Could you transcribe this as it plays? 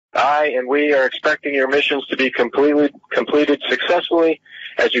I and we are expecting your missions to be completed successfully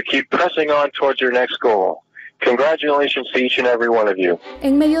as you keep pressing on towards your next goal. Congratulations to each and every one of you.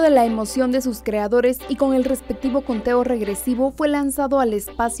 En medio de la emoción de sus creadores y con el respectivo conteo regresivo, fue lanzado al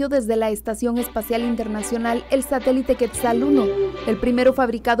espacio desde la Estación Espacial Internacional el satélite Quetzal 1, el primero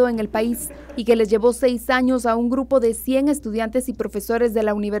fabricado en el país y que les llevó 6 años a un grupo de 100 estudiantes y profesores de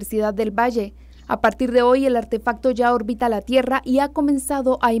la Universidad del Valle. A partir de hoy, el artefacto ya orbita la Tierra y ha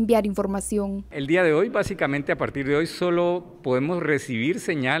comenzado a enviar información. El día de hoy, básicamente a partir de hoy, solo podemos recibir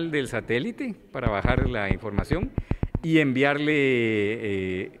señal del satélite para bajar la información y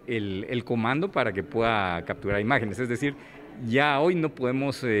enviarle el comando para que pueda capturar imágenes. Es decir, ya hoy no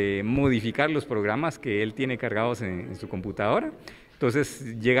podemos modificar los programas que él tiene cargados en su computadora.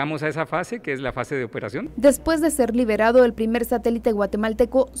 Entonces llegamos a esa fase, que es la fase de operación. Después de ser liberado el primer satélite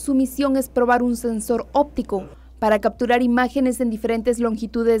guatemalteco, su misión es probar un sensor óptico para capturar imágenes en diferentes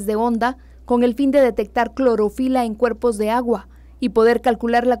longitudes de onda con el fin de detectar clorofila en cuerpos de agua y poder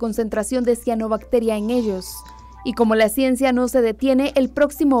calcular la concentración de cianobacteria en ellos. Y como la ciencia no se detiene, el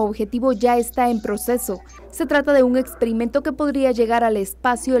próximo objetivo ya está en proceso. Se trata de un experimento que podría llegar al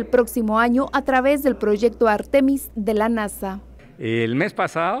espacio el próximo año a través del proyecto Artemis de la NASA. El mes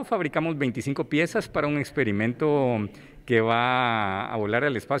pasado fabricamos 25 piezas para un experimento que va a volar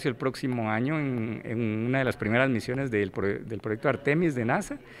al espacio el próximo año en una de las primeras misiones del proyecto Artemis de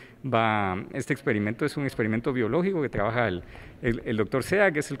NASA. Este experimento es un experimento biológico que trabaja el doctor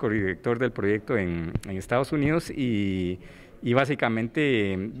Sea, que es el codirector del proyecto en Estados Unidos, y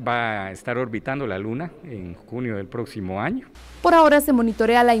básicamente va a estar orbitando la Luna en junio del próximo año. Por ahora se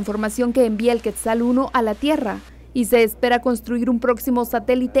monitorea la información que envía el Quetzal 1 a la Tierra, y se espera construir un próximo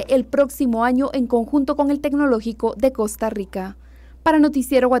satélite el próximo año en conjunto con el Tecnológico de Costa Rica. Para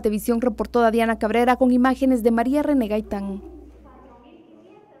Noticiero Guatevisión reportó Diana Cabrera con imágenes de María René Gaitán.